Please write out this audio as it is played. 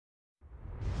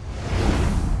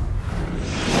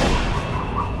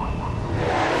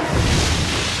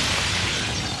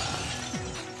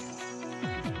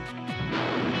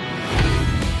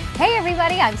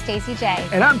I'm Stacey J.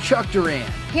 And I'm Chuck Duran.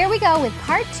 Here we go with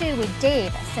part 2 with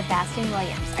Dave, Sebastian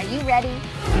Williams. Are you ready?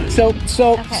 So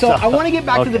I want to get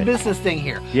back to the business thing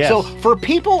here. Yes. So for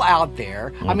people out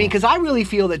there, I mean, because I really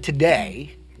feel that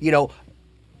today, you know,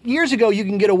 years ago you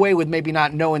can get away with maybe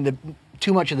not knowing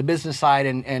too much of the business side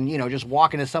and you know, just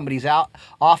walk into somebody's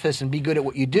office and be good at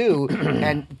what you do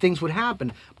and things would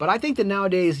happen. But I think that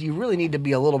nowadays you really need to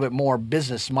be a little bit more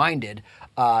business minded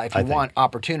if you want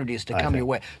opportunities to come your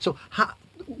way. So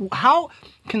how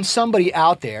can somebody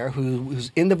out there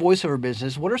who's in the voiceover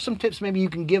business, what are some tips maybe you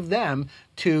can give them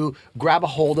to grab a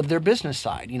hold of their business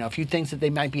side? You know, a few things that they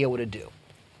might be able to do.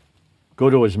 Go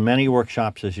to as many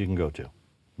workshops as you can go to,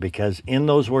 because in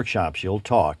those workshops you'll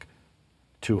talk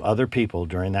to other people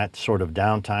during that sort of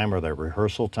downtime or that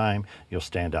rehearsal time. You'll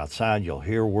stand outside, you'll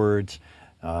hear words.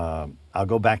 I'll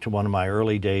go back to one of my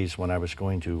early days when I was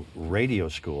going to radio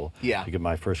school to get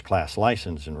my first class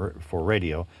license for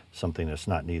radio, something that's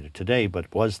not needed today,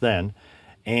 but was then.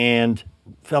 And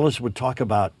fellas would talk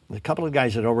about, a couple of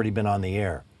guys had already been on the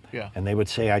air, and they would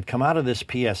say, I'd come out of this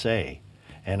PSA,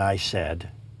 and I said,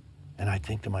 and I'd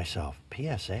think to myself,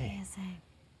 PSA,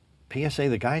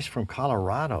 the guy's from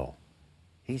Colorado.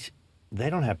 They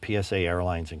don't have PSA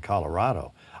Airlines in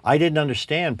Colorado. I didn't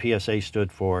understand PSA stood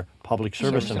for Public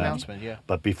Service Announcement.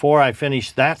 But before I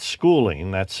finished that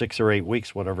schooling, that 6 or 8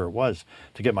 weeks, whatever it was,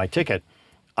 to get my ticket,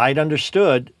 I'd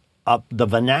understood the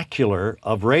vernacular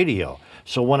of radio.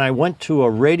 So when I went to a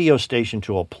radio station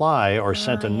to apply or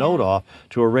sent a note off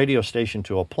to a radio station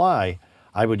to apply,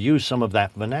 I would use some of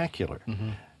that vernacular.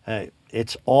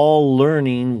 It's all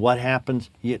learning what happens.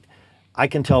 I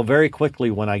can tell very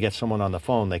quickly when I get someone on the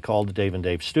phone, they call the Dave and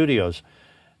Dave Studios,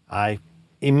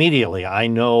 immediately I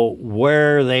know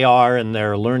where they are in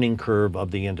their learning curve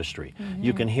of the industry.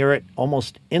 You can hear it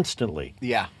almost instantly.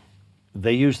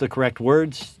 They use the correct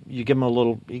words, you give them a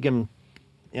little, you give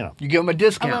them a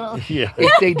discount.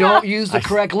 If they don't use the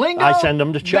correct lingo, I send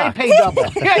them to Chuck. They pay double.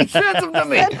 He sends them to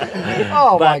me.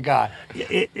 Oh my God.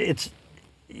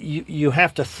 You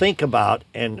have to think about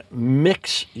and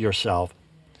mix yourself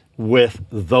with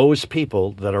those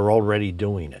people that are already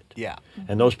doing it.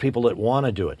 And those people that want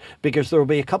to do it. Because there will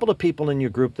be a couple of people in your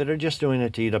group that are just doing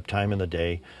it to eat up time in the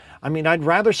day. I mean, I'd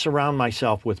rather surround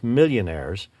myself with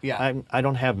millionaires. I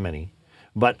don't have many.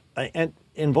 But and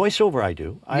in voiceover I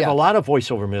do. I have a lot of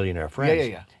voiceover millionaire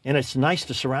friends. And it's nice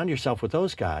to surround yourself with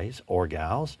those guys or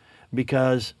gals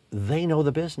because they know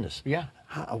the business.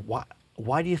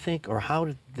 Why do you think, or how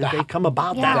did they come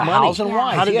about that money? Hows and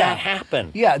whys. How did that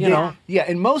happen?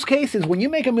 In most cases, when you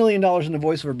make $1 million in the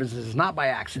voiceover business, it's not by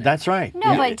accident. That's right.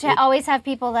 No, but to always have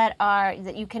people that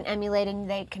you can emulate and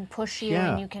they can push you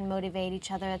and you can motivate each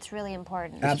other, that's really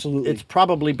important. Absolutely. It's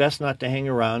probably best not to hang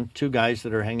around two guys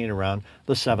that are hanging around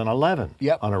the 7-Eleven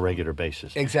on a regular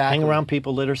basis. Hang around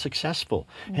people that are successful.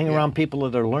 Hang around people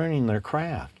that are learning their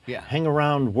craft. Hang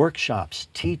around workshops,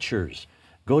 teachers.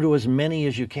 Go to as many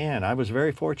as you can. I was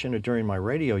very fortunate during my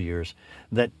radio years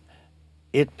that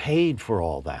it paid for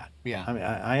all that.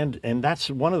 I mean, and that's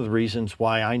one of the reasons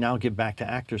why I now give back to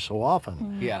actors so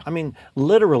often. I mean,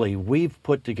 literally, we've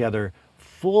put together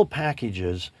full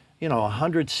packages, you know,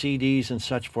 100 CDs and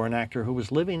such for an actor who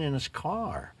was living in his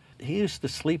car. He used to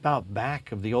sleep out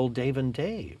back of the old Dave and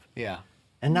Dave.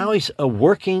 And now he's a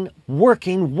working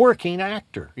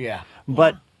actor.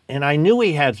 And I knew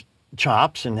he had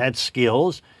chops and had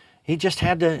skills. He just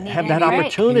had to have that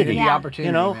opportunity. You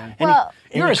know, and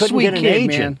you're a couldn't sweet get an kid,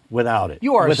 agent man. without it.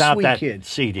 You are without a sweet that kid.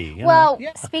 CD. You well,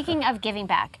 know? Speaking of giving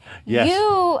back,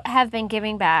 you have been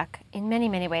giving back in many,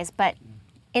 many ways, but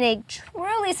in a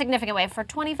truly significant way for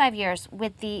 25 years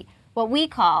with what we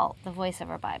call the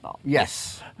Voiceover Bible.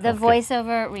 The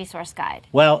Voiceover Resource Guide.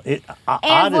 Well, and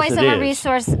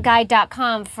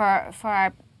VoiceoverResourceGuide.com for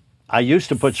our I used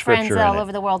to put friends scripture all in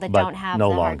over the world that but don't have no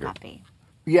the hard longer. copy.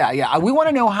 We want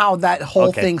to know how that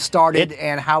whole thing started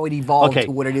and how it evolved to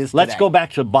what it is today. Let's go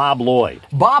back to Bob Lloyd.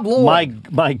 Bob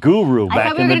Lloyd. My guru I back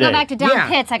thought we in were the going to day. go back to Don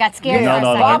Pitts. I got scared for a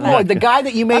second. Bob Lloyd, the guy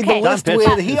that you made the list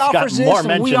with, he offers this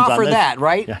and we offer that,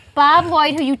 right? Bob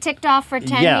Lloyd, who you ticked off for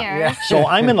 10 years. So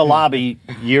I'm in the lobby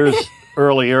years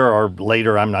earlier or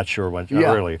later, I'm not sure when,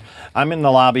 earlier. I'm in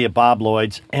the lobby at Bob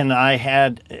Lloyd's, and I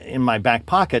had in my back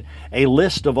pocket a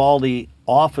list of all the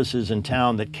offices in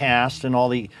town that cast and all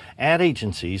the ad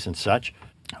agencies and such.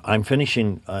 I'm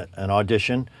finishing an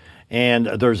audition, and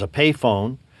there's a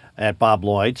payphone at Bob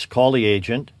Lloyd's. Call the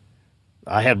agent.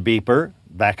 I had a beeper.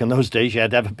 Back in those days, you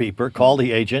had to have a beeper. Call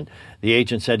the agent. The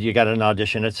agent said, you got an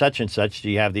audition at such and such.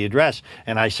 Do you have the address?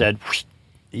 And I said,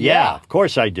 yeah, of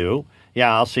course I do.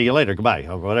 yeah, I'll see you later, goodbye,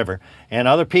 or whatever. And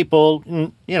other people,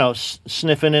 you know,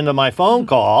 sniffing into my phone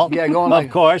call. Yeah, going of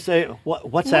like, course,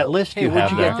 what's that list hey, you where'd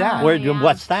have you there? get that?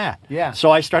 What's that? Yeah.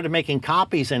 So I started making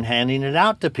copies and handing it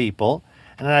out to people.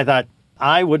 And then I thought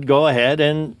I would go ahead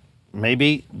and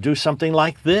maybe do something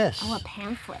like this. Oh, a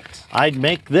pamphlet. I'd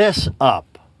make this up.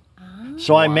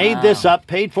 So I made this up,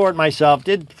 paid for it myself,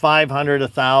 did 500,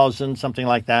 1,000, something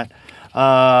like that,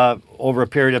 over a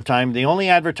period of time. The only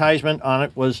advertisement on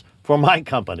it was for my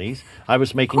companies. I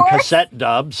was making cassette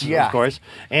dubs, of course,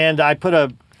 and I put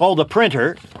the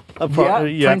printer.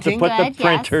 You have to put the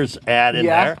printer's ad in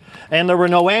there, and there were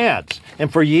no ads.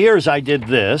 And for years I did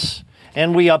this,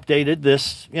 and we updated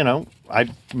this. You know, I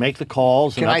make the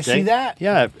calls. Can and update. I see that?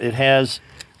 Yeah, it has,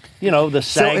 you know, the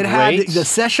SAG So it had rates. the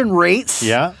session rates.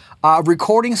 Yeah.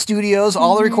 Recording studios,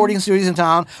 all the recording studios in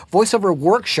town, voiceover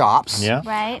workshops. Yeah.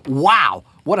 Right. Wow,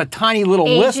 what a tiny little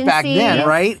list back then, Agencies.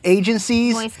 right?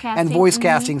 Agencies Voice and casting. voice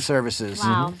casting services.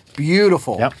 Wow.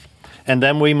 Beautiful. Yep. And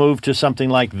then we moved to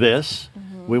something like this.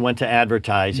 We went to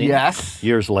advertising. Yes.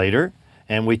 Years later,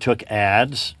 and we took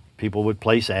ads. People would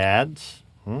place ads.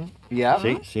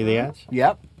 Yep. See the ads?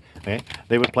 Yep. Okay.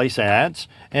 They would place ads,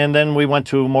 and then we went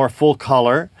to more full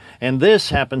color. And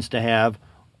this happens to have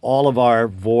all of our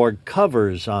VORG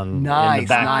covers on in the Nice,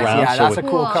 background. nice. Yeah, so that's a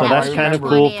cool cover. So that's I kind of remember.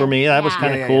 cool for me. That was Yeah.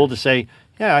 kind of Yeah, cool yeah. to say,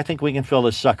 yeah, I think we can fill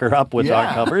this sucker up with our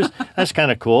Yeah. covers. That's kind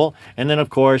of cool. And then,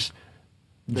 of course,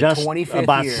 just 25th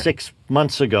about year. 6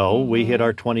 months ago, we hit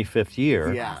our 25th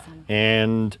year. Yeah.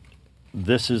 And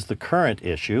this is the current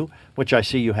issue, which I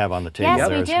see you have on the table Yes,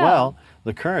 there we as do. well.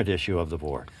 The current issue of the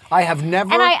VORG. I have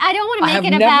never. And I don't want to have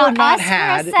make it never about not us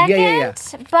had, for a second, yeah.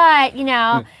 but you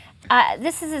know,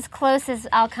 this is as close as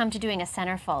I'll come to doing a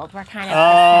centerfold. We're kind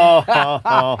of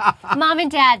Mom and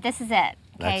Dad. This is it.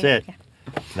 That's Okay? it.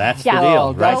 That's Yeah. the deal.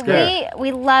 Oh, that's right But there.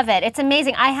 we love it. It's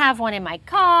amazing. I have one in my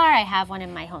car. I have one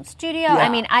in my home studio. Yeah. I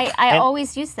mean, I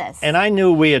always use this. And I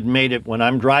knew we had made it when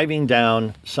I'm driving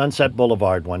down Sunset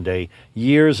Boulevard one day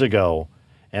years ago,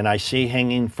 and I see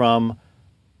hanging from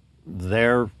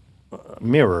their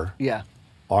mirror Yeah.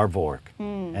 our VORG.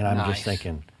 And I'm Nice. just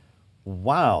thinking,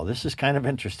 wow, this is kind of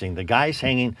interesting. The guy's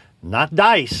hanging, not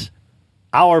dice,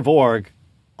 our VORG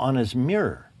on his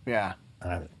mirror. Yeah.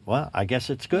 And well, I guess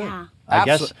it's good. Yeah. I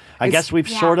guess It's- we've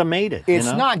Yeah. sort of made it. you It's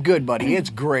know? not good, buddy. It's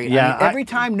great. Yeah, I mean, every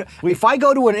time, if I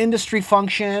go to an industry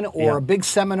function or Yeah. a big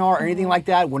seminar or anything like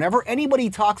that, whenever anybody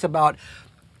talks about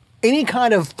any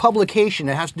kind of publication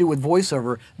that has to do with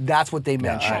voiceover, that's what they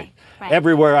mention. Right.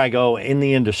 Everywhere I go in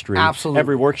the industry, Absolutely.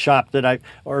 every workshop that I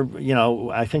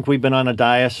think we've been on a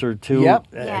dais or two Yep.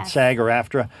 at Yes. SAG or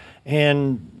AFTRA,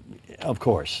 and of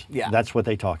course, Yeah. that's what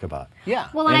they talk about. Yeah.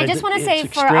 Well, and I it- just want to it's say for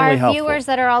extremely our helpful. viewers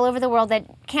that are all over the world that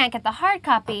can't get the hard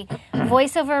copy,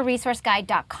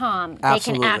 voiceoverresourceguide.com, they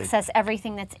Absolutely. can access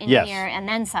everything that's in Yes. here and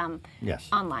then some Yes.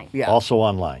 online. Yeah. Also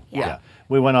online. Yeah.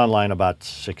 We went online about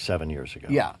 6-7 years ago.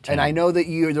 Yeah, 10. and I know that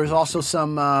there's also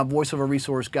some voiceover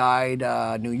resource guide,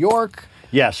 New York.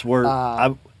 Yes, we're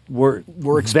we're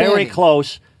very expanding.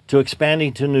 close to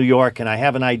expanding to New York, and I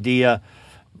have an idea.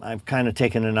 I've kind of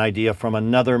taken an idea from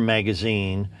another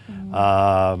magazine.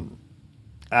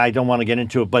 I don't want to get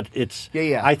into it, but it's.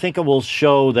 Yeah. I think it will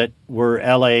show that we're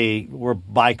LA, we're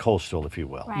bi-coastal, if you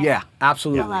will. Right. Yeah,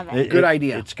 absolutely. I love it. Good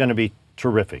idea. It's going to be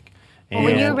terrific. Well,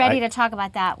 when you're And ready I- to talk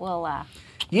about that, we'll.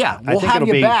 Yeah, I we'll think have it'll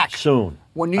you be back soon.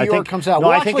 when New I York think- comes out. No,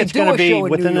 We'll I think actually it's do going to a be show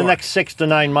in within New the York. next 6 to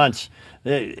 9 months.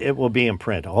 It will be in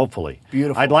print, hopefully.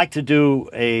 Beautiful. I'd like to do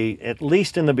at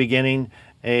least in the beginning,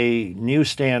 a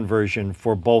newsstand version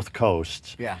for both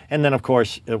coasts. Yeah. And then, of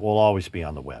course, it will always be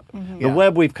on the web. The Yeah.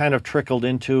 web we've kind of trickled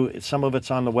into. Some of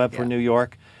it's on the web for Yeah. New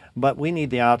York, but we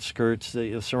need the outskirts,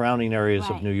 the surrounding areas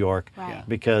of Right. New York, Right.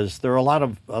 because there are a lot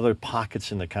of other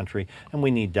pockets in the country, and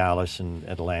we need Dallas and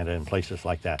Atlanta and places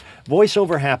like that.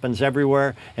 Voiceover happens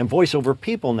everywhere, and voiceover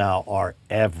people now are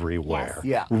everywhere.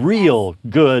 Yes. Yeah. Real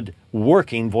good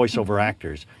working voiceover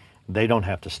actors. They don't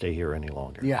have to stay here any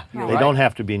longer. Yeah, you're They right. don't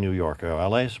have to be New York or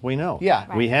LA, as we know. Yeah.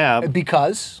 We have,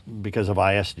 Because because of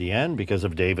ISDN, because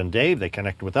of Dave and Dave, they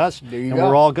connect with us, there you and go.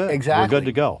 we're all good. Exactly. We're good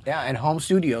to go. Yeah, and home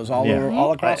studios all Yeah. over,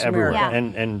 all across Everywhere.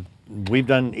 America. Yeah. And we've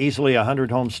done easily 100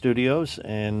 home studios,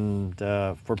 and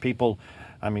for people,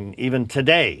 I mean, even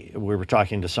today we were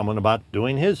talking to someone about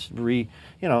doing his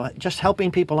just helping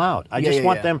people out. I just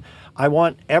want them. I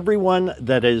want everyone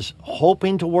that is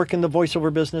hoping to work in the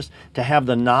voiceover business to have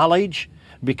the knowledge,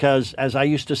 because as I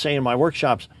used to say in my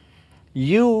workshops,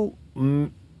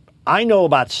 I know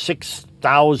about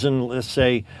 6,000, let's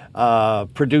say,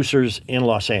 producers in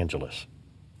Los Angeles.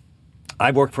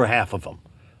 I've worked for half of them.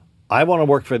 I want to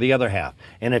work for the other half.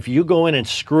 And if you go in and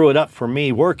screw it up for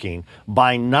me working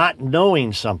by not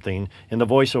knowing something in the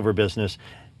voiceover business,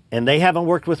 and they haven't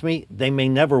worked with me, they may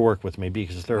never work with me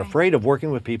because they're afraid of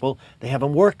working with people they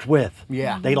haven't worked with.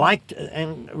 Yeah. They like,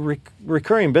 and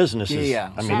recurring businesses,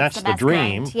 Yeah. I mean, that's the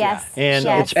dream. Kind. Yes. And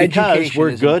yes. it's because Education we're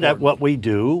is good at important. what we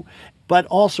do, but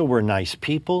also we're nice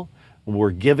people,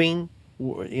 we're giving,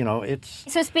 you know,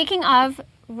 it's... So speaking of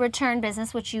return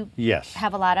business, which you Yes.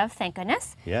 have a lot of, thank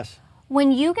goodness. Yes.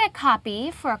 When you get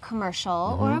copy for a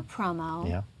commercial or a promo,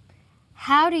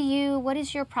 Yeah. what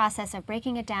is your process of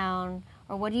breaking it down,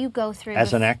 or what do you go through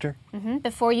As an actor?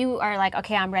 before you are like,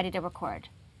 okay, I'm ready to record?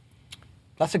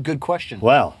 That's a good question.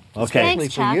 Well, okay. Thanks,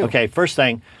 for Chuck. you. Okay, first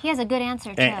thing, He has a good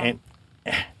answer, too. and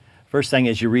first thing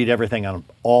is you read everything on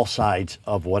all sides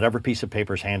of whatever piece of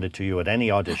paper is handed to you at any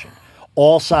audition.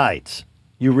 All sides.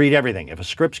 You read everything. If a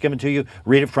script's given to you,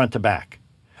 read it front to back.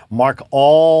 Mark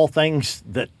all things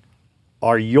that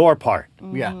are your part.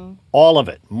 Yeah. All of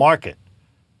it. Mark it.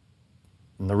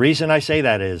 And the reason I say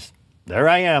that is, there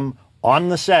I am on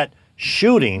the set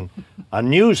shooting a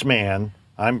newsman.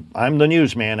 I'm the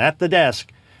newsman at the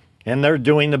desk, and they're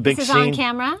doing the big This is scene. on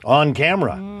camera? On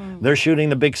camera. They're shooting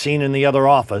the big scene in the other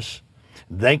office.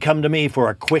 They come to me for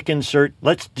a quick insert.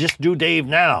 Let's just do Dave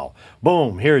now.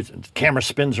 Boom, here's the camera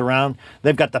spins around.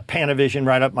 They've got the Panavision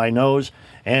right up my nose,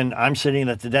 and I'm sitting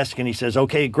at the desk, and he says,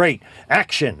 okay, great,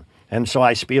 action. And so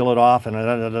I spiel it off, and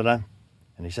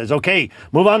and he says, okay,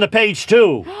 move on to page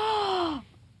 2.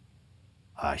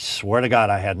 I swear to God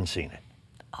I hadn't seen it.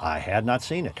 I had not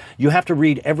seen it. You have to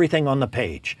read everything on the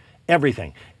page.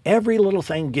 Everything. Every little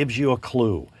thing gives you a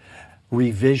clue.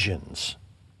 Revisions.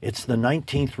 It's the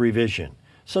 19th revision.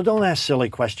 So don't ask silly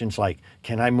questions like,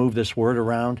 can I move this word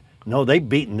around? No, they've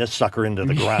beaten this sucker into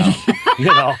the ground. You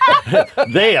know,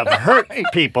 they have hurt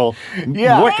people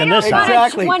working this out.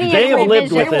 Exactly. They have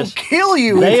lived with They will this. kill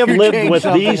you They if have you lived change with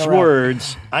something these around.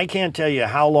 words. I can't tell you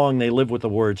how long they live with the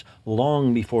words,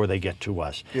 long before they get to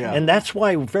us. Yeah. And that's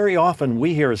why very often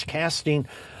we here as casting,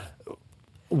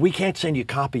 we can't send you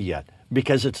copy yet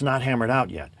because it's not hammered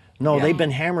out yet. No, they've been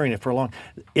hammering it for a long.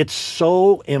 It's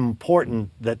so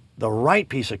important that the right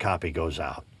piece of copy goes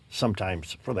out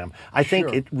sometimes for them. I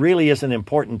think it really isn't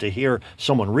important to hear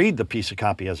someone read the piece of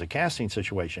copy as a casting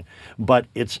situation, but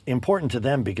it's important to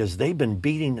them because they've been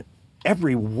beating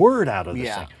every word out of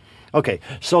this thing. Okay,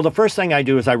 so the first thing I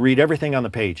do is I read everything on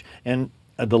the page, and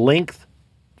the length,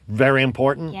 very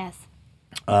important. Yes.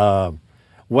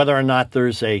 Whether or not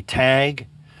there's a tag,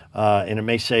 and it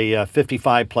may say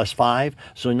 55 plus 5.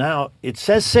 So now it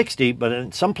says 60, but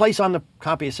in some place on the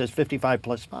copy it says 55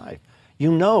 plus 5.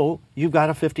 You know you've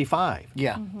got a 55.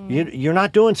 Yeah. You're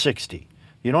not doing 60.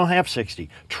 You don't have 60.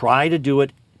 Try to do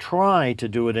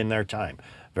it in their time.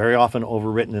 Very often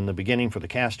overwritten in the beginning for the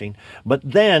casting. But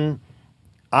then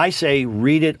I say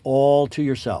read it all to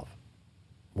yourself.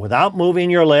 Without moving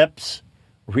your lips,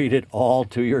 read it all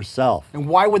to yourself. And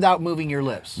why without moving your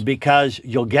lips? Because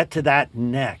you'll get to that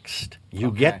next.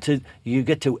 You get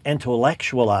to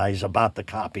intellectualize about the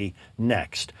copy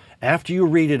next. After you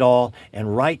read it all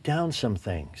and write down some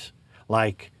things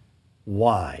like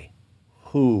why,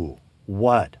 who,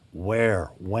 what,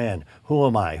 where, when, who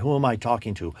am I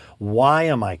talking to, why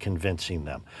am I convincing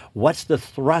them, what's the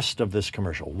thrust of this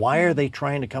commercial, why are they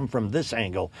trying to come from this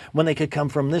angle when they could come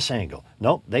from this angle?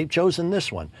 Nope, they've chosen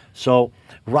this one. So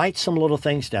write some little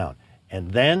things down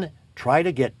and then try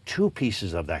to get 2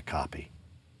 pieces of that copy.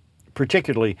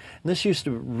 Particularly, and this used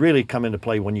to really come into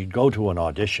play when you go to an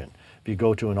audition. If you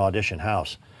go to an audition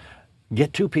house,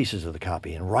 get 2 pieces of the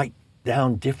copy and write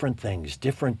down different things,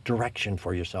 different direction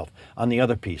for yourself on the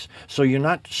other piece. So you're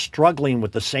not struggling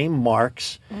with the same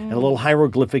marks and little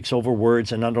hieroglyphics over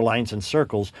words and underlines and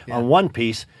circles on one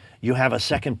piece. You have a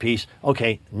second piece.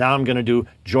 Okay, now I'm going to do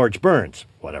George Burns,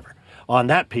 whatever, on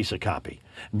that piece of copy.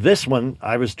 This one,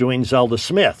 I was doing Zelda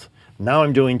Smith. Now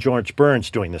I'm doing George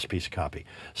Burns doing this piece of copy.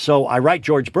 So I write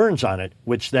George Burns on it,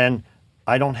 which then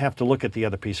I don't have to look at the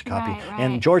other piece of copy. Right.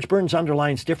 And George Burns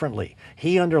underlines differently.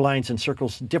 He underlines and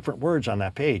circles different words on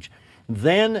that page.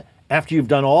 Then, after you've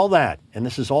done all that, and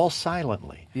this is all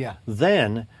silently,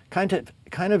 then kind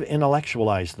of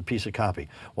intellectualize the piece of copy.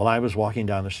 Well, I was walking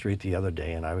down the street the other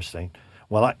day, and I was saying,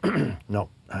 well,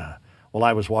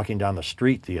 I was walking down the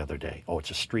street the other day. Oh,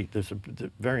 it's a street. There's a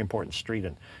very important street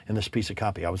in this piece of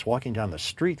copy. I was walking down the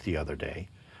street the other day.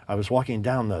 I was walking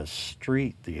down the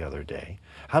street the other day.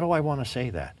 How do I want to say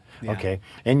that? Okay.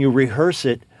 And you rehearse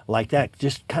it like that,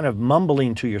 just kind of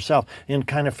mumbling to yourself and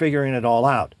kind of figuring it all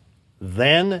out.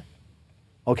 Then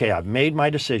Okay, I've made my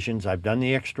decisions. I've done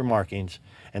the extra markings.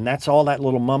 And that's all that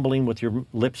little mumbling with your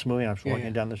lips moving. I was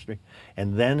walking down the street.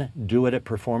 And then do it at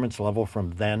performance level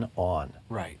from then on.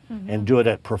 Right. And do it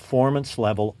at performance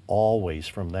level always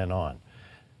from then on.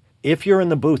 If you're in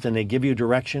the booth and they give you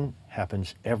direction,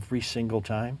 happens every single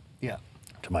time. Yeah.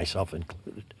 To myself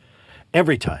included.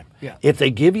 Every time. Yeah. If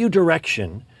they give you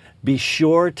direction, be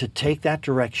sure to take that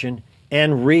direction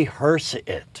and rehearse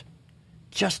it.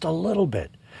 Just a little bit.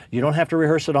 You don't have to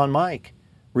rehearse it on mic.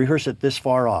 Rehearse it this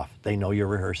far off. They know you're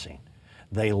rehearsing.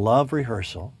 They love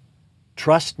rehearsal.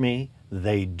 Trust me,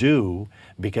 they do,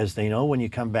 because they know when you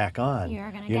come back on,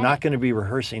 you're not going to be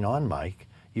rehearsing on mic.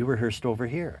 You rehearsed over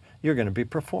here. You're going to be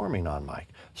performing on mic.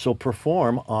 So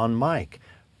perform on mic.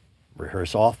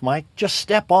 Rehearse off mic, just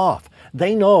step off.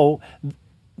 They know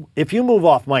if you move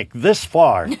off mic this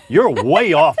far, you're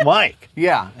way off mic.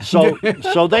 Yeah. So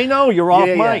they know you're off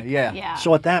mic. Yeah.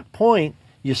 So at that point,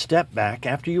 you step back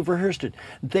after you've rehearsed it.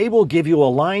 They will give you a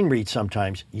line read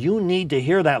sometimes. You need to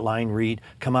hear that line read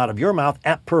come out of your mouth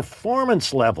at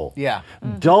performance level. Yeah.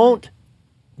 Don't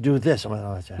do this.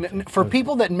 For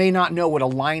people that may not know what a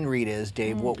line read is,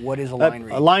 Dave, what is a line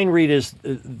read? A line read is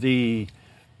the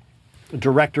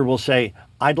director will say,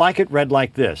 I'd like it read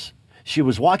like this. She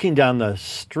was walking down the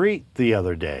street the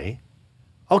other day.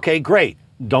 Okay, great.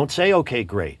 Don't say okay,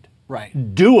 great.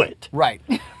 Right. Do it. Right.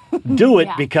 Do it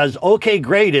because okay,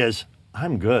 great is,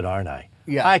 I'm good, aren't I?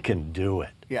 Yeah. I can do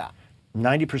it. Yeah.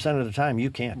 90% of the time, you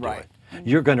can't do Right. it.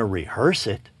 You're going to rehearse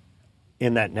it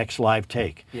in that next live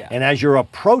take. Yeah. And as you're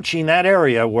approaching that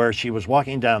area where she was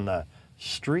walking down the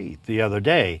street the other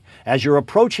day, as you're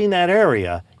approaching that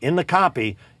area in the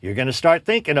copy, you're going to start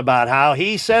thinking about how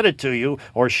he said it to you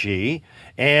or she,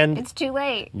 and it's too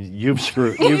late. You've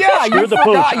screwed you the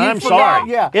pooch. I'm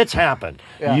sorry. Yeah. It's happened.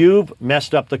 Yeah. You've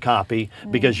messed up the copy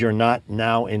because you're not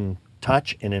now in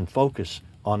touch and in focus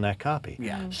on that copy.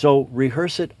 Yeah. So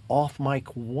rehearse it off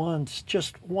mic once,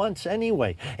 just once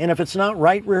anyway. And if it's not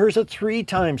right, rehearse it 3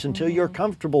 times until you're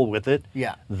comfortable with it.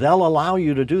 Yeah. They'll allow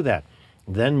you to do that.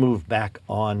 Then move back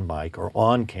on mic or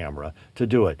on camera to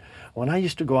do it. When I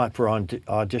used to go out for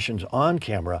auditions on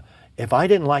camera, if I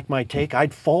didn't like my take,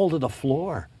 I'd fall to the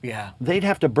floor. Yeah. They'd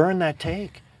have to burn that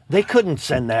take. They couldn't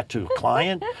send that to a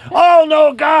client. Oh,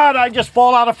 no, God, I'd just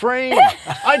fall out of frame.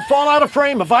 I'd fall out of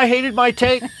frame. If I hated my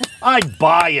take, I'd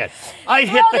buy it. I'd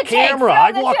hit the camera.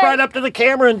 I'd walk right up to the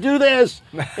camera and do this.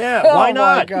 Yeah, why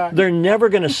not? God. They're never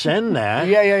going to send that.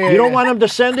 Yeah. You don't want them to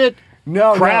send it?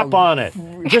 No, Crap on it.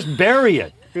 Just bury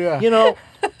it. Yeah. You know,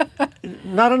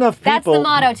 not enough people. That's the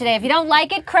motto today. If you don't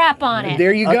like it, crap on it.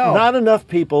 There you go. Not enough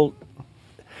people,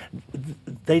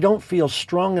 they don't feel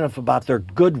strong enough about their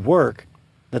good work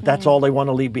that that's all they want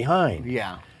to leave behind.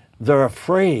 Yeah. They're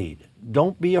afraid.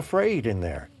 Don't be afraid in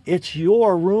there. It's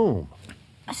your room.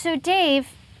 So, Dave,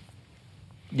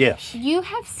 Yes. you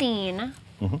have seen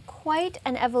quite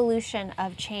an evolution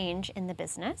of change in the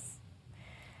business.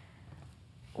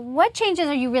 What changes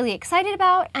are you really excited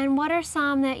about, and what are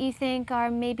some that you think are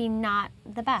maybe not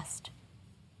the best?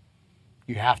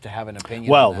 You have to have an opinion.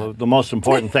 Well, on that. the most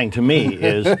important thing to me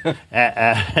is,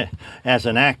 as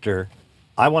an actor,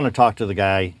 I want to talk to the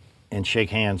guy and shake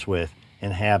hands with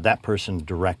and have that person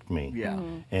direct me. Yeah.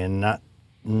 And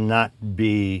not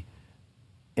be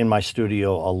in my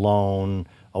studio alone,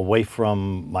 away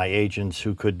from my agents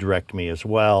who could direct me as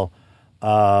well.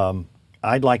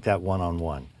 I'd like that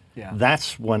one-on-one. Yeah.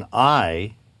 That's when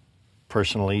I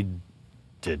personally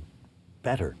did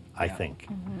better, I think.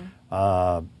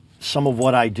 Some of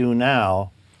what I do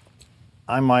now,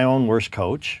 I'm my own worst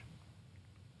coach.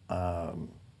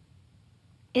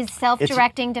 Is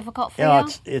self-directing difficult for You know,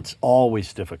 you? it's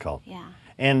always difficult. Yeah.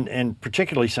 And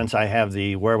particularly since I have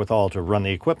the wherewithal to run the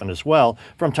equipment as well,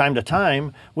 from time to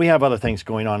time, we have other things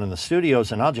going on in the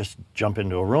studios, and I'll just jump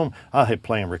into a room, I'll hit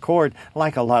play and record,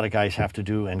 like a lot of guys have to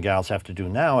do and gals have to do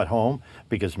now at home,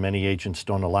 because many agents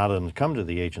don't allow them to come to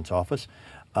the agent's office,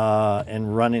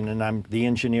 and running, and I'm the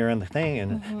engineer and the thing,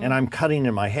 and I'm cutting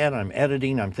in my head, I'm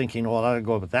editing, I'm thinking, well, I'll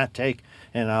go with that take,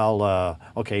 and I'll,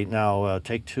 okay, now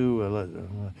take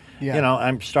 2, Yeah. you know,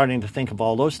 I'm starting to think of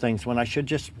all those things when I should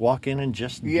just walk in and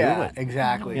just do it.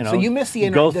 Exactly. You know, so you miss the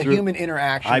human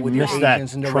interaction with your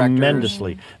agents and directors.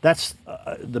 Tremendously. That's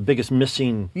the biggest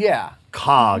missing Yeah.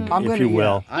 cog, if you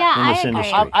will, Yeah, in this I agree.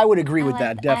 industry. I would agree with I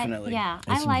that, like- definitely. I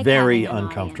It's like very having an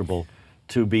uncomfortable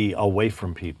to be away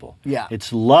from people. Yeah.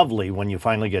 It's lovely when you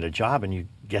finally get a job and you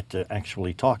get to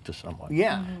actually talk to someone.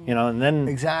 Yeah. You know, and then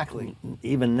Exactly.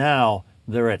 even now,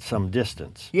 they're at some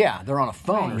distance. Yeah, they're on a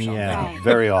phone or something. Yeah, Right.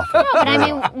 very often. But I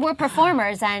mean, we're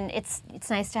performers, and it's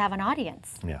nice to have an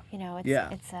audience. Yeah. You know, it's Yeah.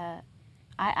 it's a.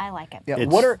 I like it. Yeah.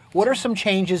 What are some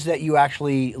changes that you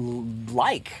actually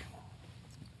like?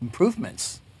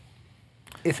 Improvements,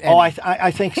 if any. Oh,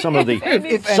 I think some of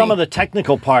the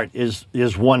technical part is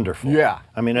wonderful. Yeah.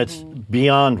 I mean, it's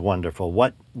beyond wonderful.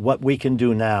 What we can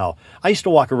do now. I used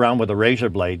to walk around with a razor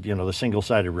blade, you know, the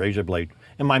single-sided razor blade,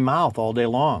 in my mouth all day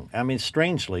long. I mean,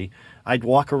 strangely, I'd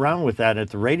walk around with that at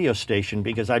the radio station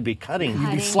because I'd be cutting.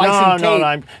 You'd be slicing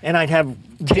tape. And I'd have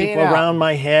tape around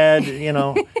my head, you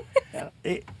know.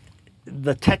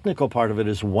 The technical part of it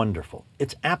is wonderful.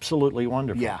 It's absolutely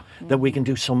wonderful that we can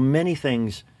do so many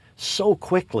things so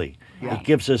quickly. Yeah. It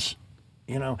gives us,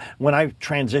 you know, when I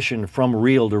transitioned from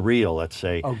reel to reel, let's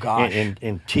say,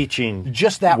 in teaching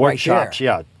just that workshops,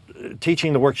 right there.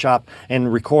 Teaching the workshop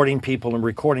and recording people and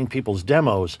recording people's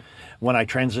demos, when I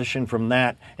transitioned from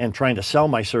that and trying to sell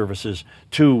my services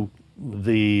to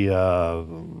the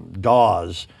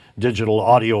DAWs, digital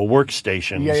audio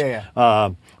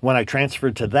workstations. When I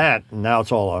transferred to that, now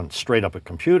it's all on straight up a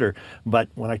computer, but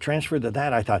when I transferred to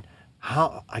that, I thought,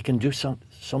 how I can do so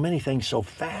many things so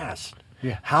fast.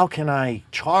 Yeah. How can I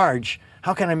charge?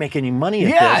 How can I make any money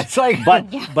at this? Yeah, it's like, but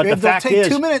the fact take is,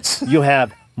 2 minutes. you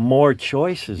have more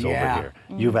choices over here.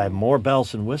 Mm-hmm. You've had more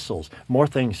bells and whistles, more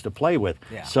things to play with.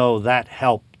 Yeah. So that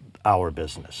helped our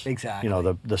business. Exactly. You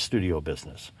know, the studio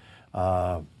business.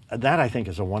 That I think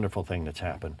is a wonderful thing that's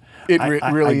happened. It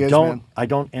really is, man. I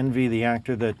don't envy the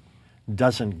actor that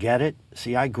doesn't get it.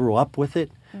 See, I grew up with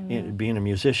it, being a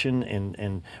musician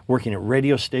and working at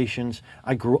radio stations.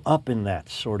 I grew up in that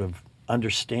sort of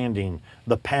understanding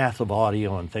the path of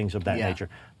audio and things of that nature.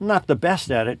 Not the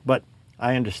best at it, but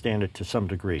I understand it to some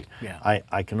degree. Yeah.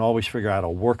 I can always figure out a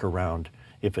workaround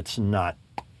if it's not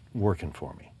working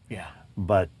for me. Yeah.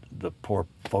 But the poor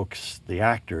folks, the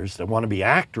actors that want to be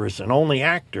actors and only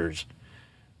actors,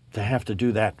 to have to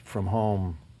do that from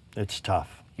home, it's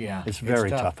tough. Yeah, it's very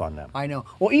tough on them. I know.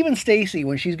 Well, even Stacey,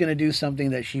 when she's going to do something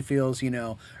that she feels, you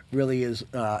know, really is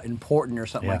important or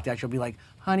something like that, she'll be like,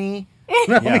 honey,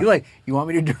 I'll be like, you want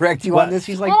me to direct you on this?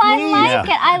 She's like, well, please. I like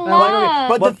it. I love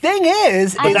But the thing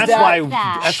is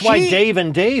that's why Dave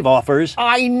and Dave offers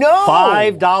I know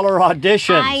 $5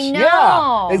 auditions. I know.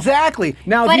 Yeah, exactly.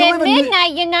 Now, But if you at live in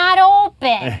midnight, you're not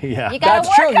open. Yeah. You gotta That's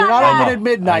work true. on You're not that. open at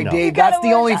midnight, know. Dave. That's the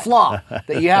work only on- flaw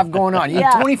that you have going on. You need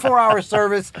 24-hour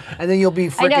service, and then you'll be I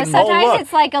freaking. know. Sometimes look,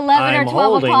 it's like 11 I'm or 12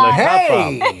 holding the o'clock. cup.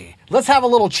 Hey, let's have a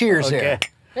little cheers here.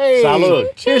 Hey,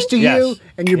 Salud. Cheers to you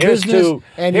and your Here's business to,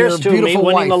 and here's your to beautiful me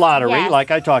winning wife. the lottery, Yes.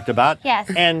 like I talked about, Yes.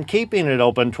 and keeping it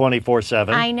open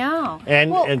 24/7. I know.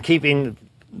 And keeping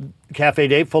Cafe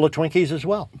Dave full of Twinkies as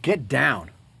well. Get down.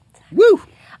 Woo.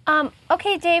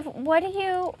 Okay, Dave. What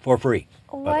are For free.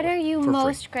 you For free.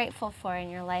 most grateful for in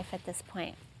your life at this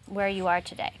point, where you are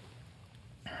today?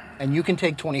 And you can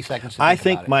take 20 seconds to I think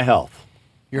think about it. my health.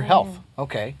 Your health.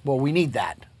 Okay. Well, we need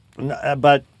that.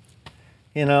 But,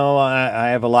 you know, I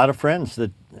have a lot of friends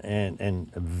that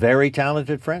and very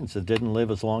talented friends that didn't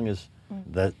live as long as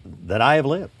that I have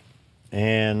lived.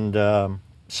 And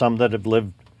some that have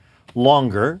lived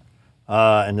longer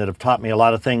and that have taught me a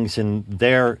lot of things in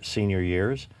their senior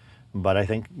years. But I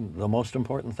think the most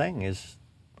important thing is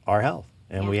our health.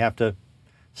 And we have to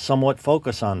somewhat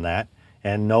focus on that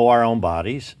and know our own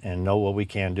bodies and know what we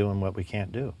can do and what we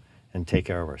can't do and take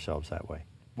care of ourselves that way.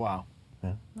 Wow.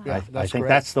 Yeah. Yeah, I that's think great.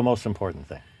 that's the most important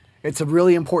thing. It's a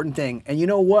really important thing. And you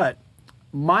know what?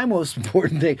 My most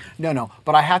important thing,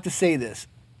 but I have to say this.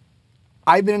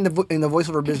 I've been in the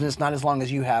voiceover business not as long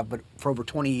as you have, but for over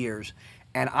 20 years.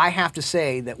 And I have to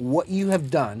say that what you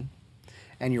have done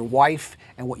and your wife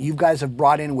and what you guys have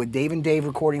brought in with Dave and Dave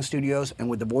Recording Studios and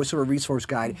with the Voiceover Resource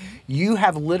Guide, you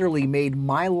have literally made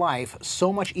my life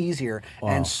so much easier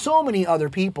and so many other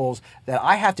people's that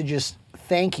I have to just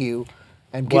thank you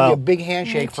and give you a big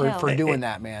handshake for doing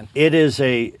that, man. It's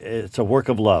a work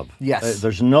of love. Yes.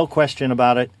 There's no question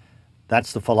about it.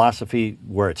 That's the philosophy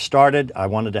where it started. I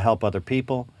wanted to help other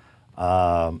people.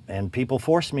 And people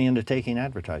forced me into taking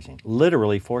advertising,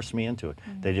 literally forced me into it.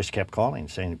 They just kept calling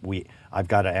saying, I've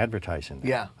got to advertise in that.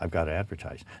 Yeah. I've got to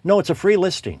advertise. No, it's a free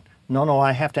listing. No,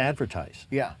 I have to advertise.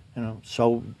 Yeah. You know,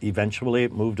 so eventually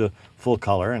it moved to full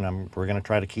color, and we're going to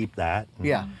try to keep that. And,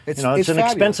 Yeah. it's an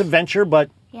fabulous. expensive venture, but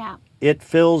Yeah. it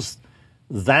fills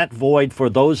that void for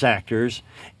those actors.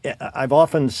 I've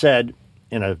often said,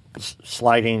 in a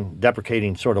sliding,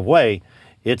 deprecating sort of way,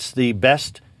 it's the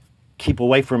best keep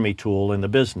away from me tool in the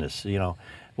business. You know,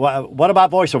 what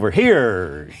about voiceover?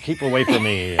 Here, keep away from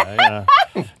me.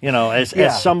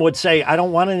 As some would say, I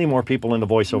don't want any more people in the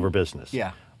voiceover business.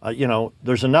 Yeah.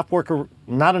 There's enough work,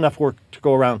 not enough work to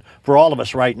go around for all of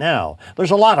us right now.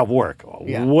 There's a lot of work,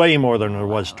 way more than there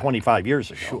was 25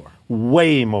 years ago. Sure.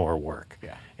 Way more work.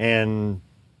 Yeah. And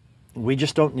we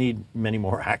just don't need many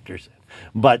more actors.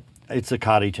 But it's a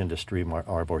cottage industry,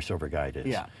 our voiceover guide is.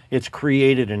 Yeah. It's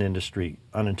created an industry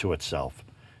unto itself.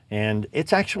 And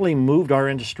it's actually moved our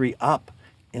industry up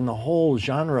in the whole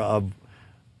genre of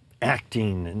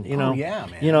acting. And, you know, yeah,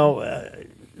 man. You know,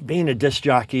 being a disc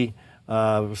jockey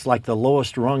was like the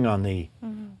lowest rung on the,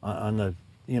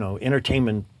 you know,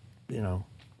 entertainment, you know.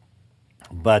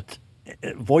 But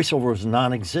voiceover was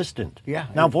non-existent. Yeah.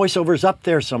 Now voiceover's up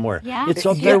there somewhere. Yeah. It's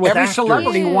up there with every actors.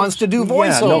 celebrity wants to do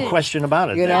voiceover. Yeah, no question about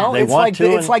it. You know, they it's want like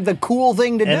to, it's like the cool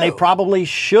thing to do. and they probably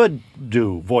should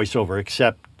do voiceover,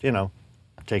 except, you know,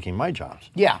 taking my jobs.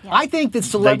 Yeah. I think that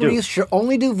celebrities do. should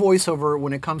only do voiceover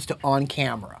when it comes to on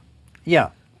camera. Yeah.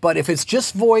 But if it's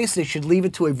just voice, they should leave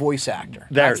it to a voice actor.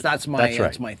 That's my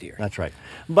theory. That's right.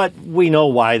 But we know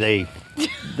why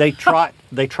they trot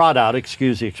out,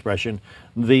 excuse the expression,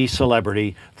 the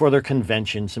celebrity for their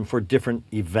conventions and for different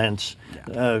events,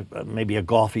 maybe a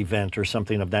golf event or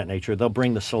something of that nature. They'll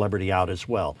bring the celebrity out as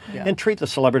well and treat the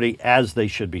celebrity as they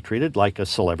should be treated, like a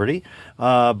celebrity.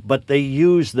 But they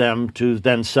use them to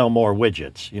then sell more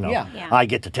widgets. You know, I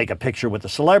get to take a picture with the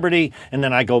celebrity, and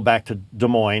then I go back to Des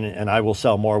Moines and I will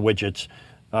sell more widgets.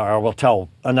 Or we'll tell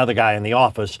another guy in the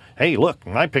office, hey, look,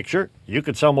 my picture, you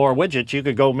could sell more widgets. You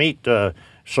could go meet Sir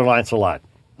Lancelot,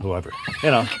 whoever,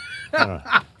 you know.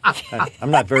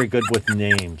 I'm not very good with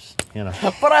names, you know.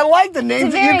 But I like the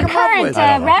names that you come up with. It's a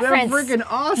very current reference. They're freaking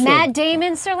awesome. Matt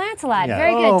Damon, Sir Lancelot. Yeah.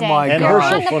 Very good, Dave. My And God. You're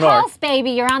Herschel on the Fennork. pulse,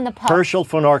 baby. You're on the pulse. Herschel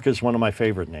Fennork is one of my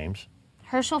favorite names.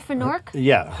 Herschel Fennork?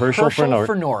 Yeah, Herschel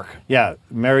Fennork. Yeah,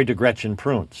 married to Gretchen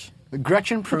Pruntz.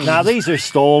 Gretchen Pruntz. Now, these are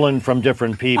stolen from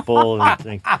different people, and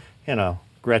things, you know,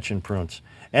 Gretchen Pruntz.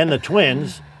 And the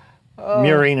twins,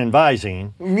 Murine and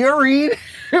Visine. Murine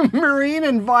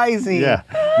and Visine. Yeah,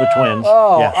 the twins.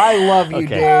 Oh, yeah. I love you,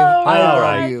 Dave. I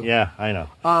love you. Yeah, I know.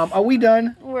 Are we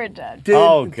done? We're done. Dude,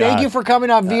 Oh, God. thank you for coming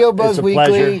on VO Buzz It's a Weekly.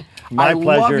 pleasure. My I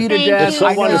pleasure. love you to Thank death. you It's so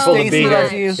I know wonderful to be Stacey here.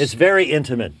 loves you. It's very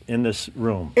intimate in this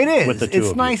room. It is. With the two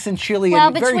It's of nice and chilly Well,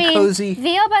 and very between cozy.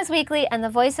 VO Buzz Weekly and the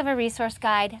Voiceover Resource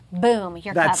Guide, boom,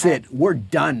 you're That's covered. it. We're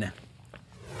done.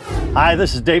 Hi,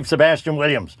 this is Dave Sebastian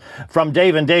Williams from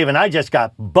Dave and Dave, and I just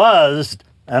got buzzed,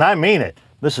 and I mean it.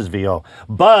 This is VO.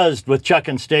 Buzzed with Chuck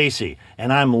and Stacey,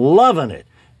 and I'm loving it.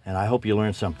 And I hope you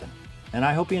learned something. And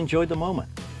I hope you enjoyed the moment.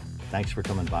 Thanks for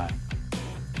coming by.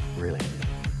 Really?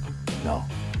 No.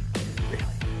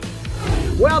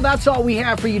 Really. Well, that's all we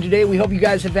have for you today. We hope you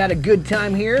guys have had a good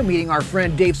time here meeting our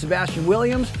friend Dave Sebastian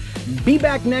Williams. Be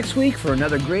back next week for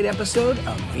another great episode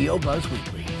of VO Buzz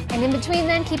Weekly. And in between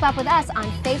then, keep up with us on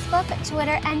Facebook,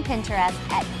 Twitter, and Pinterest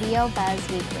at VO Buzz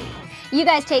Weekly. You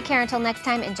guys take care until next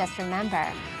time, and just remember,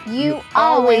 you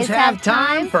always have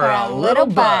time for a little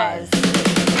buzz.